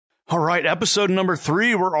All right, episode number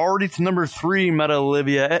 3. We're already to number 3, Meta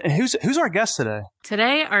Olivia. And who's our guest today?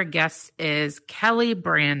 Today, our guest is Kelly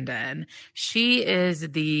Brandon. She is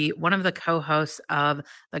one of the co-hosts of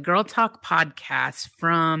the Girl Talk podcast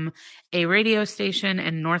from a radio station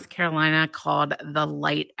in North Carolina called The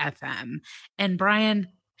Light FM. And Brian,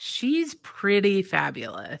 she's pretty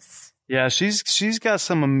fabulous. Yeah, she's got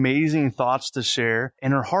some amazing thoughts to share,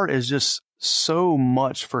 and her heart is just so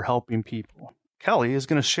much for helping people. Kelly is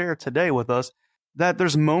going to share today with us that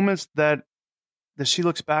there's moments that she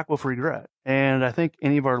looks back with regret. And I think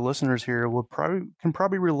any of our listeners here can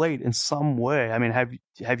probably relate in some way. I mean,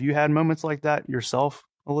 have you had moments like that yourself,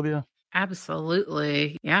 Olivia?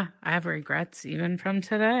 Absolutely. Yeah, I have regrets even from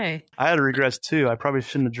today. I had regrets too. I probably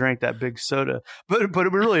shouldn't have drank that big soda. But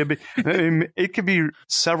really, it could be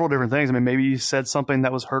several different things. I mean, maybe you said something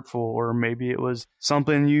that was hurtful, or maybe it was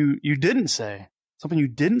something you didn't say. Something you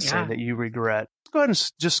didn't say that you regret. Go ahead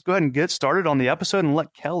and get started on the episode and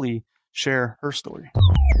let Kelly share her story.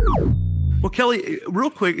 Well, Kelly,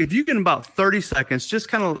 real quick, if you can, about 30 seconds, just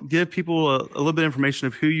kind of give people a little bit of information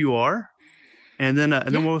of who you are, and then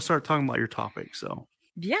we'll start talking about your topic. So.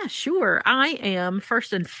 Yeah, sure. I am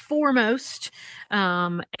first and foremost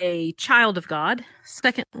a child of God.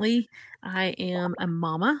 Secondly, I am a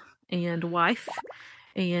mama and wife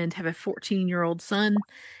and have a 14-year-old son.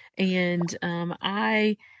 And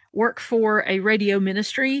I work for a radio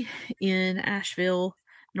ministry in Asheville,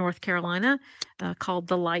 North Carolina, called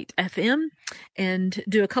The Light FM, and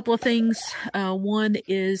do a couple of things. One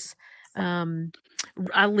is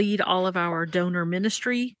I lead all of our donor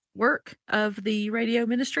ministry work of the radio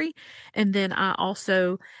ministry. And then I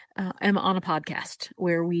also am on a podcast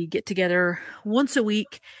where we get together once a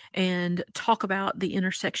week and talk about the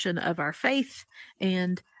intersection of our faith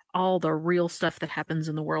and all the real stuff that happens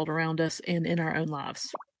in the world around us and in our own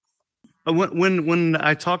lives. When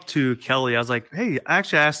I talked to Kelly, I was like, hey, I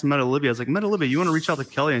asked Meta Olivia, I was like, Meta Olivia, you want to reach out to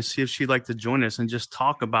Kelly and see if she'd like to join us and just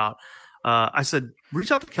talk about, I said,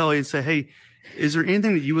 reach out to Kelly and say, hey, is there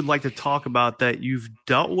anything that you would like to talk about that you've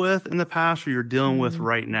dealt with in the past or you're dealing with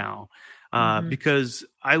right now? Because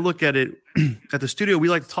I look at it at the studio, we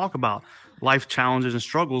like to talk about life challenges and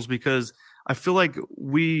struggles because I feel like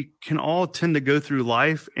we can all tend to go through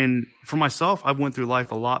life. And for myself, I've went through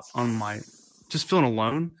life a lot on just feeling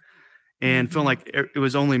alone and feeling like it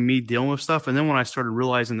was only me dealing with stuff. And then when I started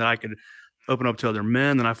realizing that I could open up to other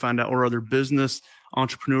men, and I find out, or other business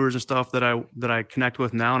entrepreneurs and stuff that I connect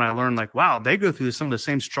with now. And I learned like, wow, they go through some of the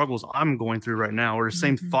same struggles I'm going through right now, or the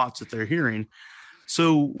same thoughts that they're hearing.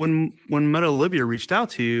 So when Meta Olivia reached out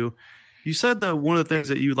to you, you said that one of the things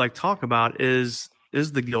that you would like to talk about is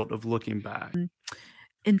the guilt of looking back.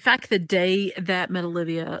 In fact, the day that Meta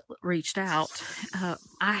Olivia reached out,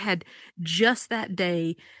 I had just that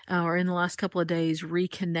day, or in the last couple of days,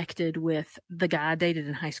 reconnected with the guy I dated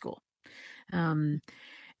in high school.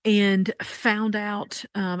 And found out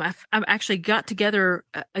I've actually got together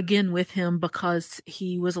again with him because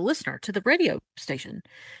he was a listener to the radio station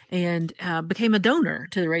and became a donor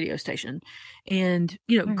to the radio station. And,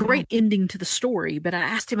 great ending to the story. But I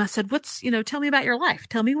asked him, I said, tell me about your life.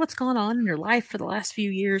 Tell me what's gone on in your life for the last few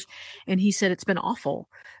years. And he said, it's been awful.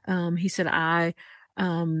 He said, I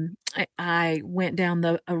went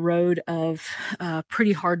down a road of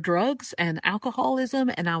pretty hard drugs and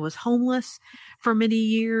alcoholism, and I was homeless for many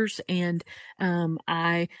years, and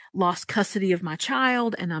I lost custody of my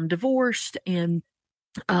child, and I'm divorced, and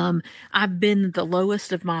I've been the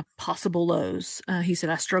lowest of my possible lows. He said,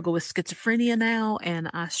 I struggle with schizophrenia now, and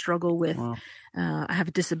I struggle with, I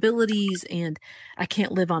have disabilities, and I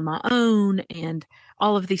can't live on my own, and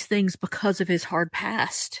all of these things because of his hard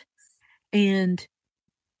past. And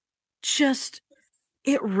just,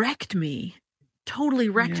 it wrecked me, totally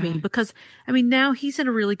wrecked me, because now he's in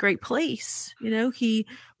a really great place. He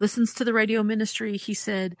listens to the radio ministry. He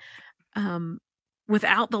said,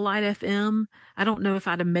 without the Light FM, I don't know if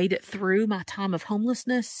I'd have made it through my time of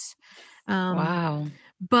homelessness. Wow.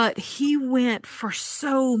 But he went for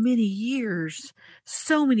so many years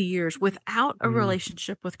without a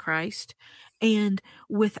relationship with Christ and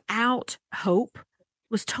without hope,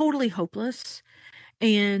 was totally hopeless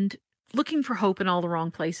and looking for hope in all the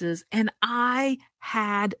wrong places. And I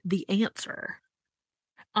had the answer.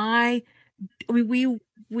 We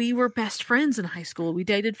were best friends in high school. We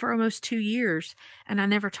dated for almost 2 years, and I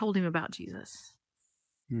never told him about Jesus.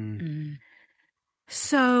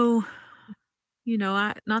 So,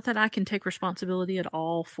 not that I can take responsibility at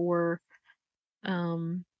all for,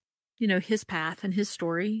 his path and his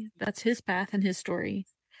story. That's his path and his story.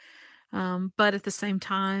 But at the same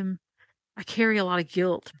time, I carry a lot of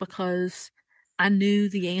guilt because I knew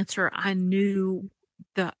the answer. I knew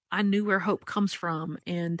I knew where hope comes from,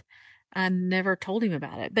 and I never told him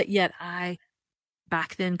about it. But yet I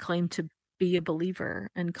back then claimed to be a believer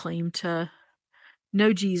and claimed to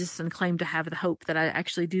know Jesus and claimed to have the hope that I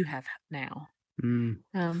actually do have now.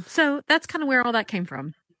 So that's kind of where all that came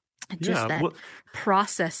from. Just that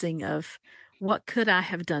processing of what could I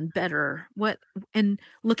have done better? And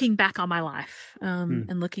looking back on my life,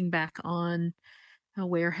 and looking back on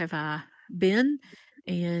where have I been,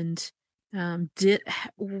 and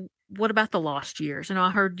what about the lost years? And I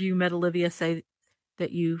heard you met Olivia say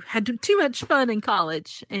that you had too much fun in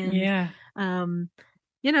college, and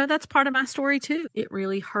that's part of my story too. It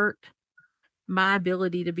really hurt my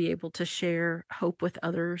ability to be able to share hope with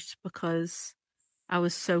others because I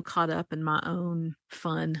was so caught up in my own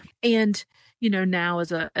fun. And, now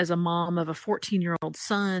as a mom of a 14-year-old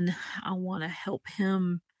son, I want to help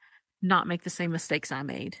him not make the same mistakes I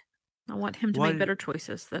made. I want him to make better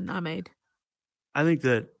choices than I made. I think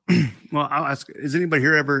that, well, I'll ask, is anybody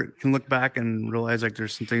here ever can look back and realize like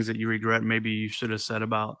there's some things that you regret maybe you should have said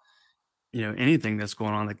about, anything that's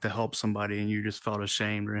going on, like to help somebody, and you just felt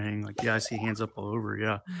ashamed or anything? Like, yeah, I see hands up all over.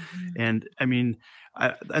 Yeah. And I mean,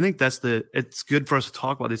 I think it's good for us to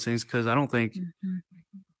talk about these things because I don't think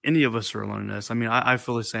any of us are alone in this. I mean, I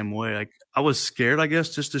feel the same way. Like I was scared, I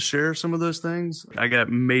guess, just to share some of those things. I got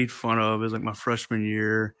made fun of. It was like my freshman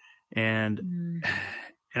year, and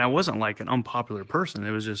I wasn't like an unpopular person.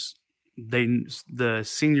 It was just the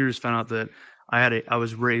seniors found out that I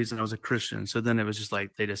was raised and I was a Christian. So then it was just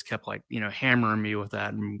like, they just kept like, hammering me with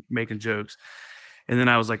that and making jokes. And then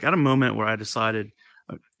I was like at a moment where I decided,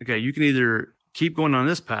 okay, you can either keep going on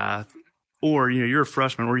this path or, you're a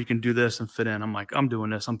freshman, or you can do this and fit in. I'm like, I'm doing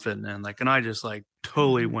this, I'm fitting in. Like, and I just like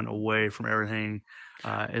totally went away from everything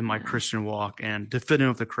in my Christian walk and to fit in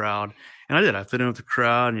with the crowd. And I did, I fit in with the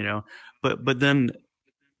crowd, but then,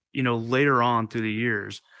 later on through the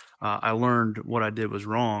years, I learned what I did was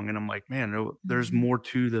wrong. And I'm like, man, there's more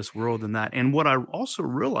to this world than that. And what I also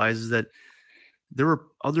realized is that there were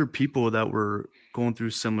other people that were going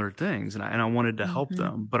through similar things, and I wanted to help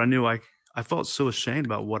them, but I knew I felt so ashamed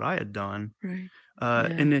about what I had done. Right.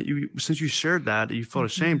 And that since you shared that you felt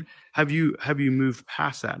ashamed, have you moved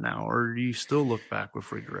past that now, or do you still look back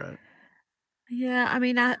with regret? Yeah. I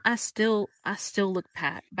mean, I still look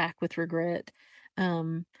back with regret.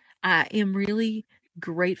 I am really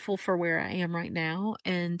grateful for where I am right now.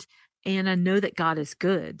 And I know that God is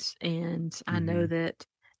good. And I know that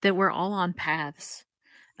we're all on paths.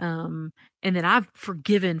 And that I've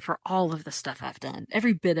forgiven for all of the stuff I've done,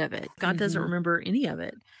 every bit of it. God doesn't remember any of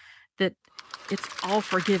it, that it's all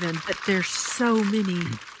forgiven, but there's so many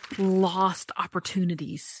lost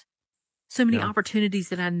opportunities, so many opportunities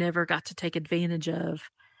that I never got to take advantage of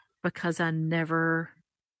because I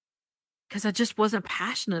just wasn't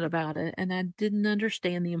passionate about it and I didn't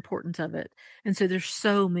understand the importance of it. And so there's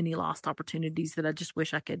so many lost opportunities that I just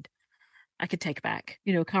wish I could take back,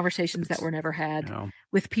 conversations that were never had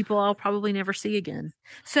with people I'll probably never see again.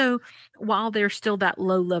 So while there's still that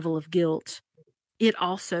low level of guilt, it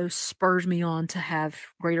also spurs me on to have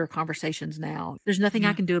greater conversations now. There's nothing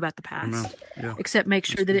I can do about the past except make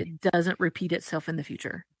sure that it doesn't repeat itself in the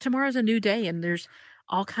future. Tomorrow's a new day and there's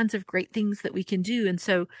all kinds of great things that we can do. And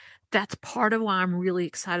so that's part of why I'm really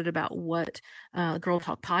excited about what Girl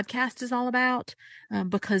Talk Podcast is all about,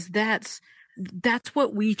 because that's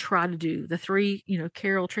what we try to do. The three,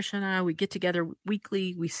 Carol, Trisha, and I, we get together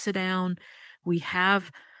weekly, we sit down, we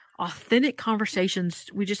have authentic conversations.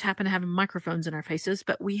 We just happen to have microphones in our faces,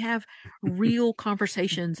 but we have real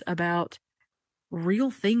conversations about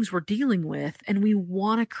real things we're dealing with. And we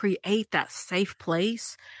want to create that safe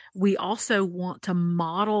place. We also want to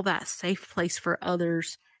model that safe place for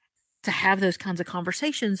others to have those kinds of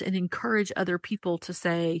conversations and encourage other people to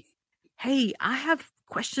say, hey, I have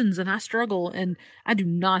questions and I struggle and I do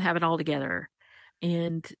not have it all together.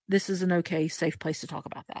 And this is an okay, safe place to talk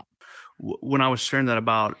about that. When I was sharing that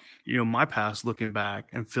about, my past, looking back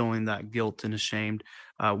and feeling that guilt and ashamed,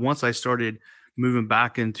 once I started moving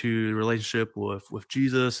back into the relationship with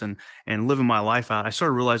Jesus and living my life out, I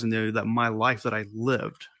started realizing that my life that I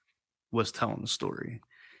lived was telling the story.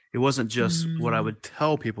 It wasn't just what I would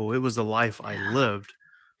tell people. It was the life I lived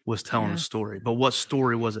was telling a story. But what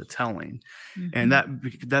story was it telling? And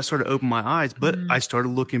that sort of opened my eyes. But I started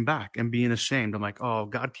looking back and being ashamed. I'm like, oh,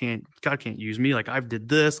 God can't use me. Like I did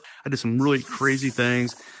this. I did some really crazy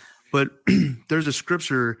things. But there's a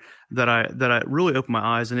scripture that I really opened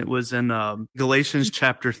my eyes, and it was in Galatians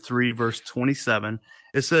chapter 3, verse 27.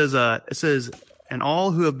 It says, and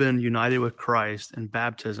all who have been united with Christ in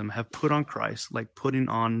baptism have put on Christ, like putting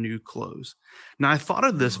on new clothes. Now, I thought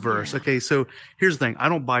of this verse. Yeah. Okay, so here's the thing. I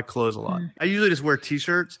don't buy clothes a lot. I usually just wear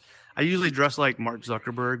T-shirts. I usually dress like Mark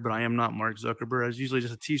Zuckerberg, but I am not Mark Zuckerberg. It's usually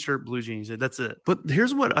just a T-shirt, blue jeans. That's it. But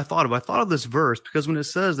here's what I thought of. I thought of this verse because when it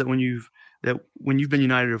says that when you've been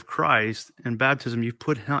united with Christ in baptism, you've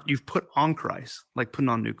put on Christ, like putting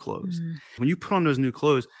on new clothes. When you put on those new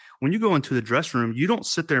clothes, when you go into the dressing room, you don't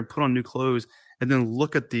sit there and put on new clothes and then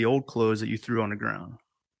look at the old clothes that you threw on the ground.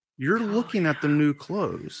 You're looking at the new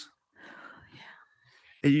clothes.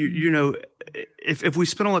 You know, if we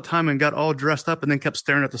spent all the time and got all dressed up and then kept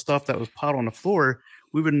staring at the stuff that was piled on the floor,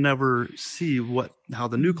 we would never see how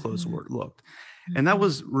the new clothes looked. And that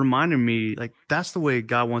was reminding me, like, that's the way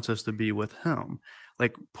God wants us to be with him.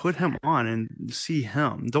 Like, put him on and see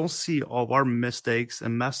him. Don't see all of our mistakes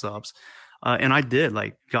and mess ups. And I did.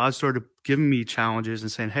 Like, God started giving me challenges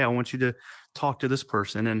and saying, hey, I want you to talk to this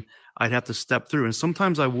person. And I'd have to step through. And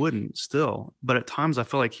sometimes I wouldn't still. But at times I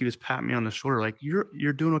felt like he was patting me on the shoulder, like,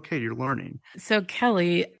 you're doing okay. You're learning. So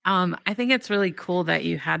Kelly, I think it's really cool that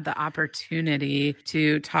you had the opportunity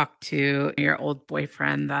to talk to your old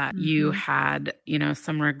boyfriend that you had,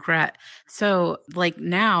 some regret. So like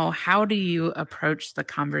now, how do you approach the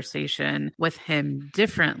conversation with him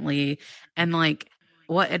differently? And like,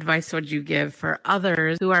 what advice would you give for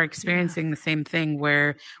others who are experiencing the same thing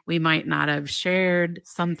where we might not have shared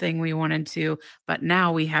something we wanted to, but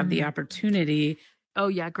now we have the opportunity? Oh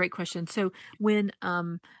yeah, great question. So when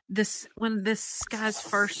his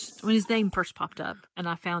name first popped up and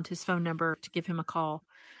I found his phone number to give him a call,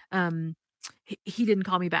 he didn't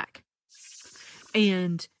call me back.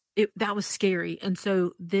 And that was scary. And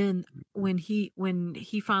so then when he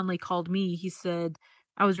finally called me, he said,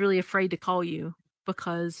 I was really afraid to call you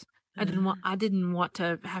because I didn't want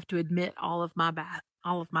to have to admit all of my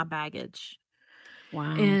baggage.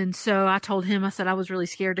 Wow. And so I told him, I said, I was really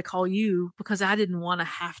scared to call you because I didn't want to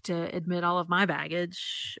have to admit all of my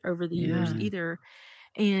baggage over the years either.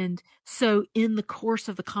 And so in the course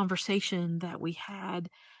of the conversation that we had,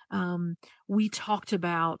 we talked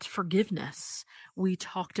about forgiveness. We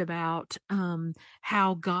talked about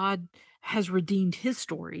how God has redeemed his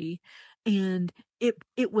story. And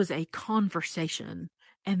it was a conversation.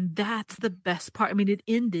 And that's the best part. I mean, it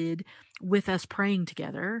ended with us praying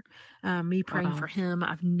together, me praying for him.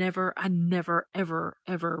 I never, ever,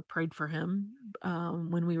 ever prayed for him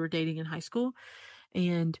when we were dating in high school.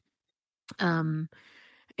 And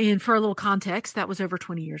for a little context, that was over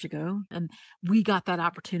 20 years ago. And we got that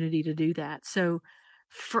opportunity to do that. So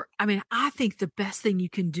I think the best thing you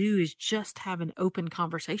can do is just have an open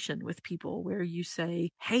conversation with people where you say,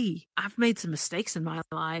 hey, I've made some mistakes in my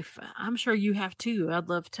life. I'm sure you have too. I'd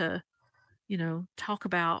love to, talk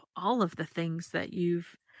about all of the things that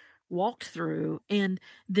you've walked through. And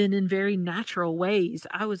then in very natural ways,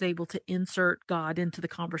 I was able to insert God into the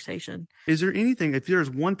conversation. Is there anything, if there's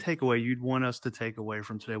one takeaway you'd want us to take away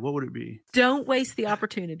from today, what would it be? Don't waste the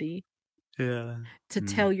opportunity to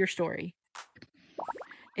tell your story.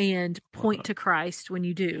 And point to Christ when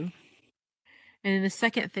you do. And then the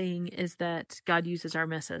second thing is that God uses our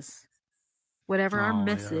messes. Whatever our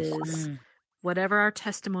mess is, whatever our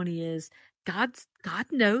testimony is, God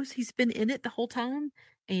knows he's been in it the whole time,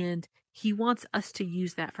 and he wants us to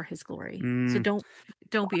use that for his glory. So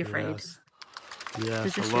don't be afraid.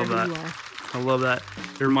 Yes, I love that. I love that.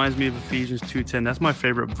 It reminds me of Ephesians 2:10. That's my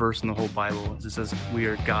favorite verse in the whole Bible. It says we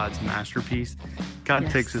are God's masterpiece. God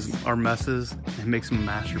takes our messes and makes them a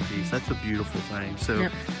masterpiece. That's a beautiful thing.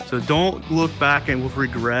 So don't look back and with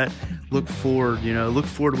regret. Look forward. Look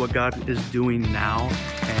forward to what God is doing now,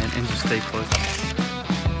 and just stay close.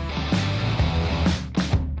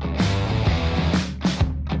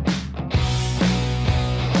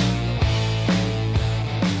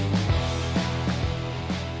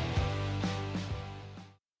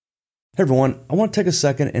 Hey everyone, I want to take a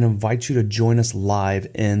second and invite you to join us live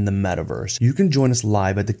in the metaverse. You can join us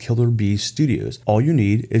live at the Killer Bee Studios. All you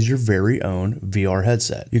need is your very own VR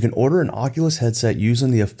headset. You can order an Oculus headset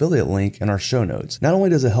using the affiliate link in our show notes. Not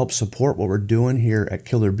only does it help support what we're doing here at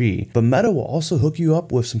Killer Bee, but Meta will also hook you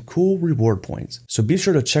up with some cool reward points. So be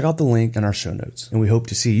sure to check out the link in our show notes, and we hope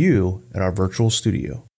to see you at our virtual studio.